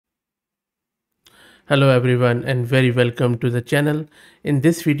Hello everyone and very welcome to the channel. In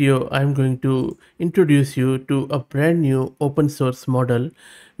this video, I'm going to introduce you to a brand new open source model,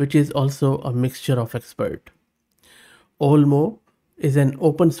 which is also a mixture of expert. OLMoE is an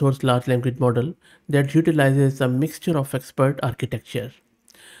open source large language model that utilizes a mixture of expert architecture.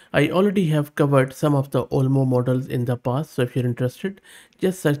 I already have covered some of the OLMoE models in the past, so if you're interested,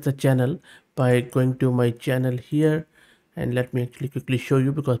 just search the channel by going to my channel here, and let me actually quickly show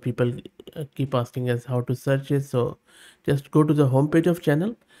you because people keep asking us how to search it. So just go to the home page of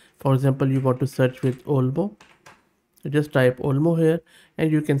channel. For example, you want to search with OLMoE, so just type OLMoE here, and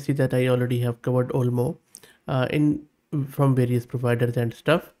you can see that I already have covered OLMoE in from various providers and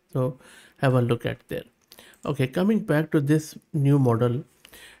stuff. So have a look at there. Okay, coming back to this new model.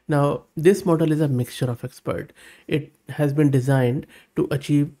 Now, this model is a mixture of expert. It has been designed to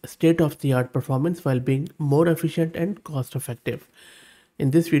achieve state-of-the-art performance while being more efficient and cost-effective.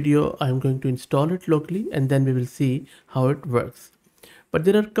 In this video, I'm going to install it locally and then we will see how it works. But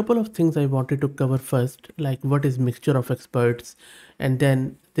there are a couple of things I wanted to cover first, like what is mixture of experts, and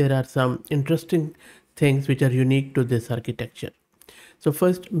then there are some interesting things which are unique to this architecture. So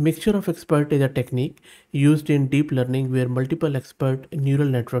first, mixture of expert is a technique used in deep learning where multiple expert neural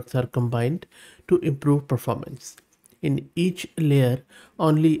networks are combined to improve performance. In each layer,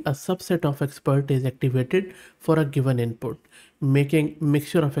 only a subset of expert is activated for a given input, making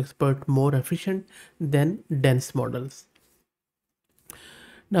mixture of expert more efficient than dense models.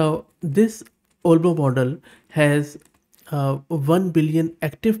 Now, this OLMoE model has 1 billion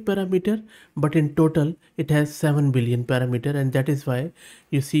active parameter, but in total it has 7 billion parameter, and that is why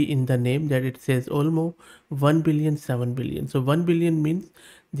you see in the name that it says OLMoE 1 billion 7 billion. So 1 billion means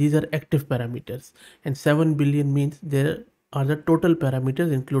these are active parameters, and 7 billion means there are the total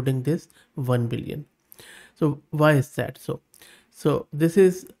parameters including this 1 billion. So why is that so? So this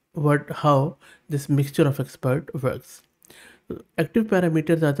is how this mixture of expert works. Active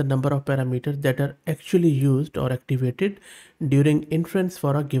parameters are the number of parameters that are actually used or activated during inference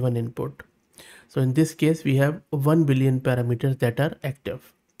for a given input. So in this case, we have 1 billion parameters that are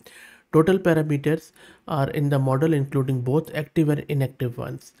active. Total parameters are in the model including both active and inactive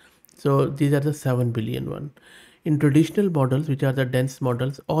ones. So these are the 7 billion one. In traditional models, which are the dense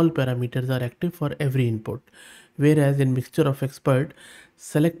models, all parameters are active for every input. Whereas in mixture of expert,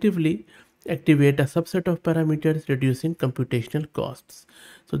 selectively activate a subset of parameters, reducing computational costs.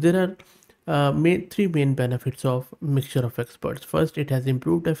 So there are three main benefits of mixture of experts. First, it has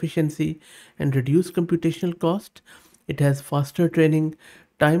improved efficiency and reduced computational cost. It has faster training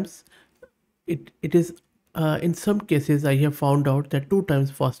times. It is in some cases I have found out that 2 times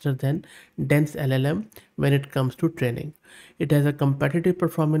faster than dense LLM when it comes to training. It has a competitive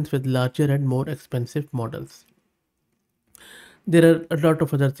performance with larger and more expensive models. There are a lot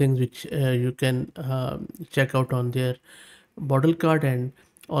of other things which you can check out on their model card, and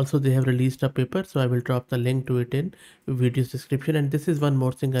also they have released a paper, so I will drop the link to it in video's description. And this is one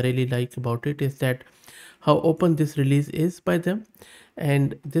more thing I really like about it, is that how open this release is by them,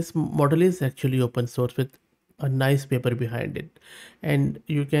 and this model is actually open source with a nice paper behind it, and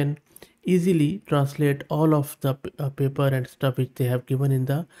you can easily translate all of the paper and stuff which they have given in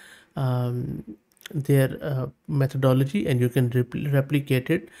the their methodology, and you can replicate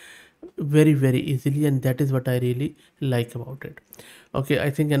it very easily, and that is what I really like about it. Okay, I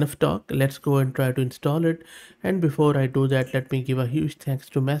think enough talk, let's go and try to install it. And before I do that, let me give a huge thanks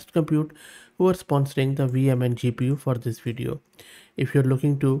to Massed Compute, who are sponsoring the VM and GPU for this video. If you're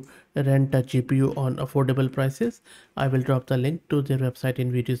looking to rent a GPU on affordable prices, I will drop the link to their website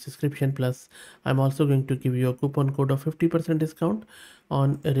in video's description. Plus, I'm also going to give you a coupon code of 50% discount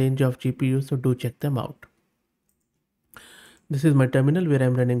on a range of GPUs, so do check them out. This is my terminal where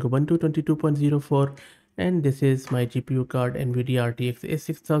I'm running Ubuntu 22.04, and this is my GPU card NVIDIA RTX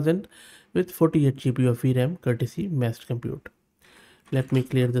A6000 with 48 GB of VRAM courtesy Massed Compute. Let me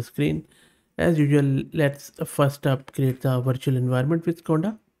clear the screen. As usual, let's first up create the virtual environment with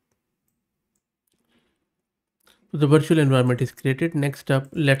Conda. So the virtual environment is created. Next up,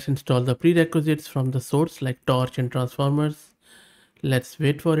 let's install the prerequisites from the source like torch and transformers. Let's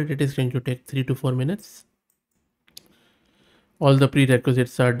wait for it. It is going to take 3 to 4 minutes. All the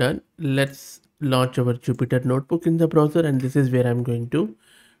prerequisites are done. Let's launch our Jupyter notebook in the browser, and this is where I'm going to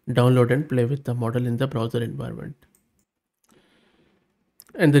download and play with the model in the browser environment.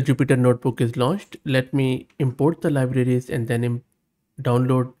 And the Jupyter notebook is launched. Let me import the libraries and then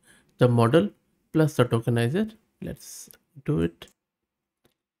download the model plus the tokenizer. Let's do it.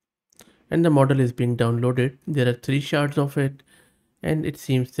 And the model is being downloaded. There are 3 shards of it, and it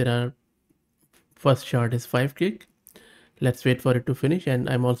seems there are first shard is 5 gig. Let's wait for it to finish, and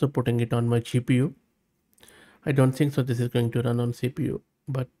I'm also putting it on my GPU. I don't think so this is going to run on CPU,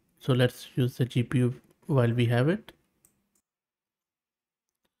 but so let's use the GPU while we have it.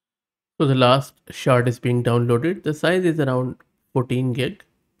 So the last shard is being downloaded. The size is around 14 gig.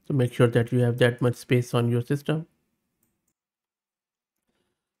 So make sure that you have that much space on your system.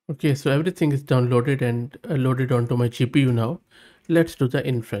 Okay, so everything is downloaded and loaded onto my GPU now. Let's do the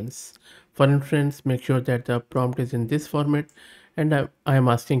inference. For inference, make sure that the prompt is in this format, and I am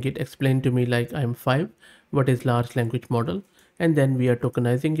asking it explain to me like I'm 5, what is large language model, and then we are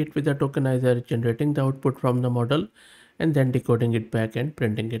tokenizing it with the tokenizer, generating the output from the model, and then decoding it back and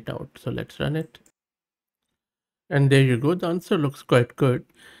printing it out. So let's run it. And there you go, the answer looks quite good.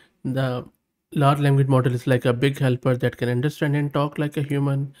 The large language model is like a big helper that can understand and talk like a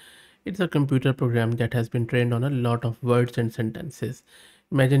human. It's a computer program that has been trained on a lot of words and sentences.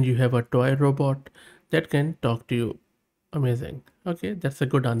 Imagine you have a toy robot that can talk to you. Amazing. Okay, that's a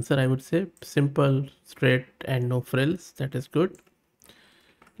good answer, I would say. Simple, straight, and no frills. That is good.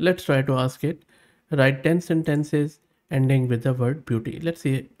 Let's try to ask it. Write 10 sentences ending with the word beauty. Let's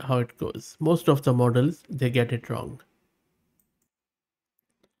see how it goes. Most of the models, they get it wrong.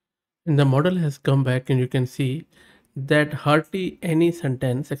 And the model has come back, and you can see that hardly any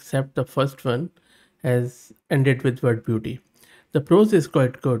sentence except the first one has ended with word beauty. The prose is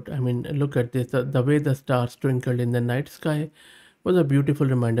quite good. I mean, look at this. The way the stars twinkled in the night sky was a beautiful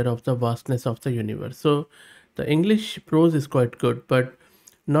reminder of the vastness of the universe. So the English prose is quite good, but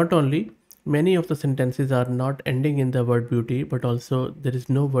not only many of the sentences are not ending in the word beauty, but also there is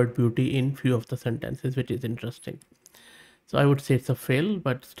no word beauty in few of the sentences, which is interesting. So I would say it's a fail,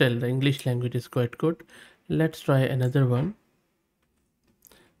 but still the English language is quite good. Let's try another one.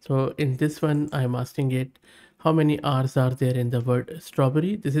 So in this one, I'm asking it, how many R's are there in the word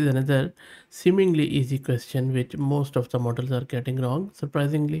strawberry? This is another seemingly easy question, which most of the models are getting wrong,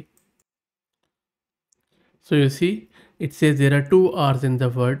 surprisingly. So you see, it says there are two R's in the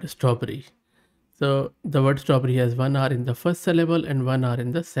word strawberry. So the word strawberry has one R in the first syllable and one R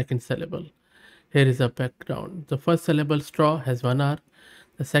in the second syllable. Here is a background. The first syllable straw has one R.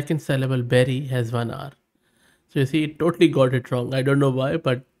 The second syllable berry has one R. So you see, it totally got it wrong. I don't know why,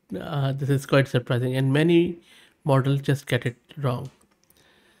 but this is quite surprising. And many models just get it wrong.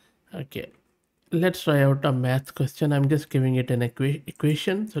 Okay, let's try out a math question. I'm just giving it an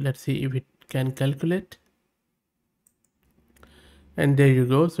equation. So let's see if it can calculate. And there you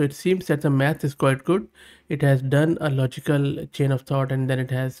go. So it seems that the math is quite good. It has done a logical chain of thought, and then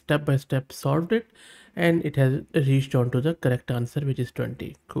it has step by step solved it, and it has reached on to the correct answer, which is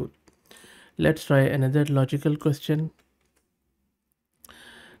 20. Cool. Let's try another logical question.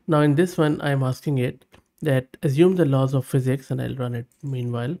 Now in this one, I'm asking it that assume the laws of physics, and I'll run it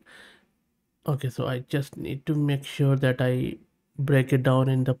meanwhile. Okay, so I just need to make sure that I break it down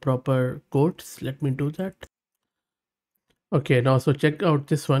in the proper quotes. Let me do that. Okay, now so check out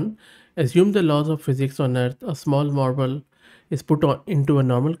this one. Assume the laws of physics on Earth. A small marble is put into a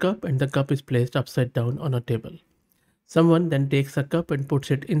normal cup, and the cup is placed upside down on a table. Someone then takes a cup and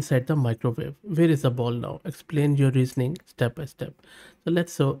puts it inside the microwave. Where is the ball now? Explain your reasoning step by step.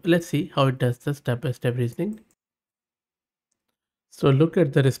 So let's see how it does the step by step reasoning. So look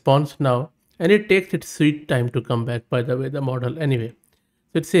at the response now, and it takes its sweet time to come back, by the way, the model. Anyway,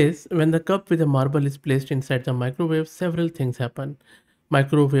 so it says when the cup with a marble is placed inside the microwave, several things happen.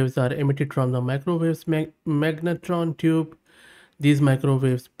 Microwaves are emitted from the microwave's magnetron tube. These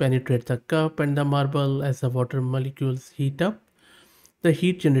microwaves penetrate the cup and the marble as the water molecules heat up. The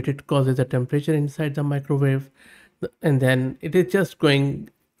heat generated causes the temperature inside the microwave, and then it is just going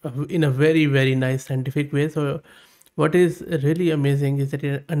in a very, very nice scientific way. So what is really amazing is that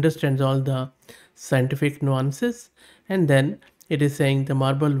it understands all the scientific nuances, and then it is saying the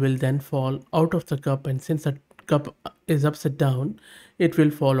marble will then fall out of the cup, and since the cup is upside down, it will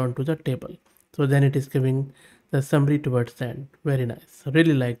fall onto the table. So then it is giving the summary towards the end. Very nice.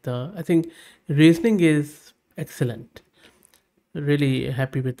 Really like the, I think reasoning is excellent. Really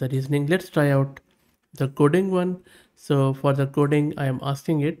happy with the reasoning. Let's try out the coding one. So for the coding, I am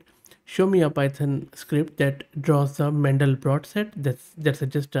asking it, show me a Python script that draws the Mandelbrot set. That's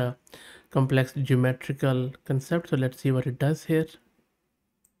just a complex geometrical concept. So let's see what it does here.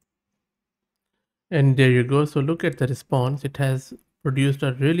 And there you go. So look at the response. It has produced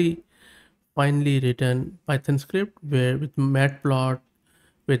a really finely written Python script where with matplot,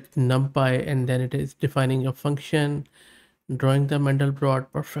 with numpy, and then it is defining a function, drawing the Mandelbrot.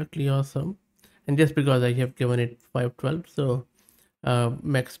 Perfectly awesome. And just because I have given it 512, so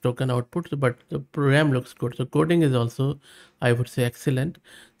max token output, but the program looks good. So coding is also, I would say, excellent.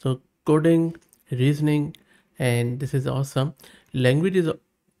 So coding, reasoning, and this is awesome. Language is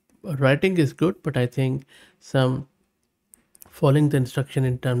writing is good, but I think some following the instruction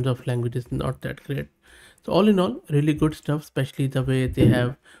in terms of language is not that great. So all in all, really good stuff, especially the way they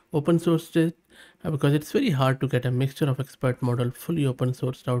have open sourced it, because it's very hard to get a mixture of expert model fully open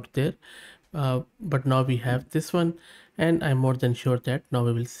sourced out there. But now we have this one, and I'm more than sure that now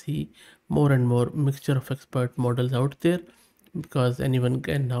we will see more and more mixture of expert models out there, because anyone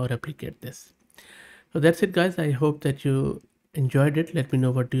can now replicate this. So that's it, guys. I hope that you enjoyed it. Let me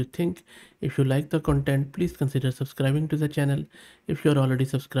know what do you think. If you like the content, please consider subscribing to the channel. If you're already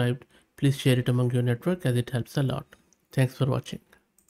subscribed, please share it among your network as it helps a lot. Thanks for watching.